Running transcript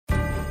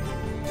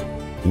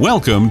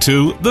Welcome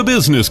to The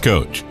Business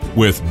Coach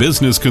with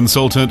business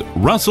consultant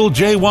Russell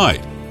J.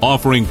 White,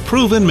 offering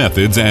proven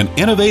methods and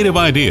innovative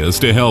ideas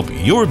to help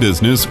your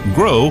business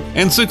grow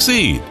and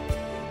succeed.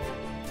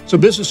 So,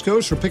 Business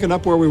Coach, we're picking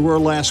up where we were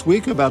last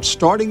week about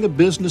starting a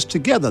business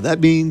together.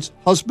 That means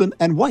husband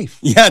and wife.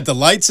 Yeah,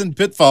 delights and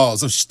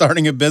pitfalls of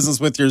starting a business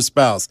with your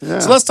spouse. Yeah.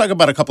 So let's talk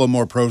about a couple of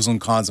more pros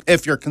and cons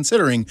if you're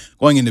considering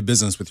going into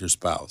business with your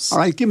spouse. All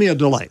right, give me a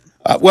delight.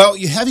 Well,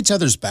 you have each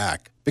other's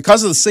back.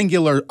 Because of the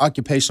singular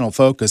occupational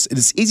focus, it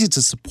is easy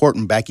to support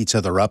and back each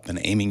other up in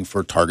aiming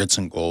for targets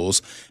and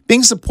goals.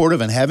 Being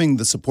supportive and having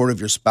the support of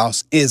your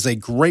spouse is a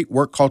great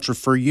work culture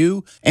for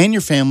you and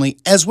your family,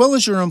 as well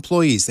as your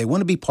employees. They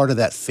want to be part of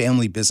that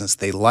family business.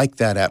 They like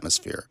that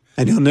atmosphere.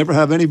 And you'll never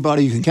have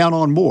anybody you can count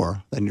on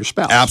more than your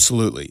spouse.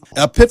 Absolutely.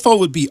 A pitfall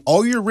would be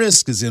all your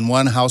risk is in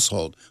one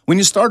household. When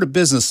you start a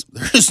business,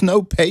 there's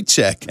no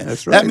paycheck.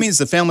 That's right. That means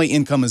the family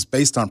income is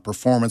based on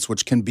performance,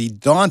 which can be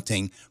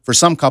daunting for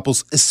some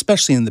couples,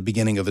 especially in the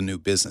beginning of a new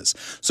business.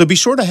 So be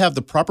sure to have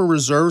the proper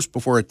reserves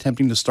before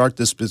attempting to start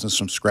this business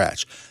from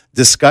scratch.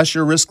 Discuss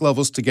your risk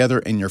levels together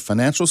and your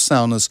financial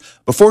soundness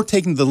before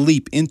taking the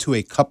leap into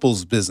a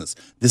couple's business.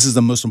 This is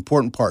the most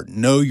important part.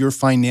 Know your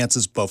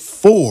finances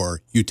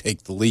before you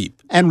take the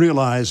leap. And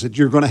realize that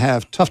you're going to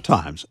have tough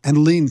times and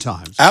lean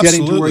times Absolutely.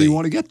 getting to where you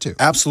want to get to.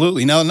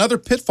 Absolutely. Now, another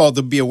pitfall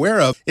to be aware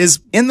of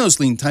is in those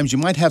lean times, you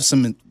might have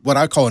some what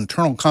I call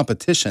internal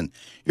competition.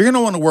 You're going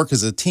to want to work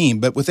as a team,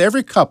 but with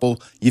every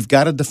couple, you've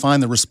got to define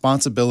the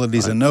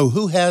responsibilities and know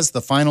who has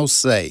the final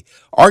say.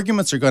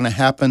 Arguments are going to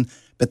happen,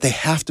 but they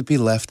have to be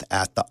left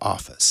at the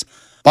office.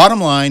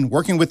 Bottom line,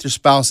 working with your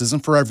spouse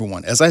isn't for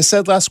everyone. As I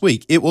said last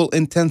week, it will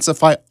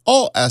intensify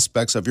all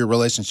aspects of your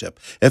relationship.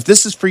 If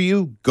this is for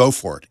you, go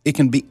for it. It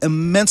can be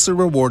immensely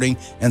rewarding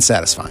and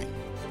satisfying.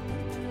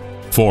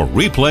 For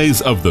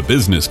replays of The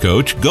Business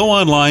Coach, go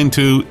online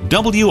to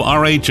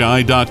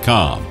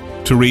WRHI.com.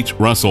 To reach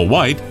Russell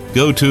White,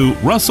 go to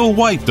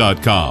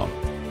russellwhite.com.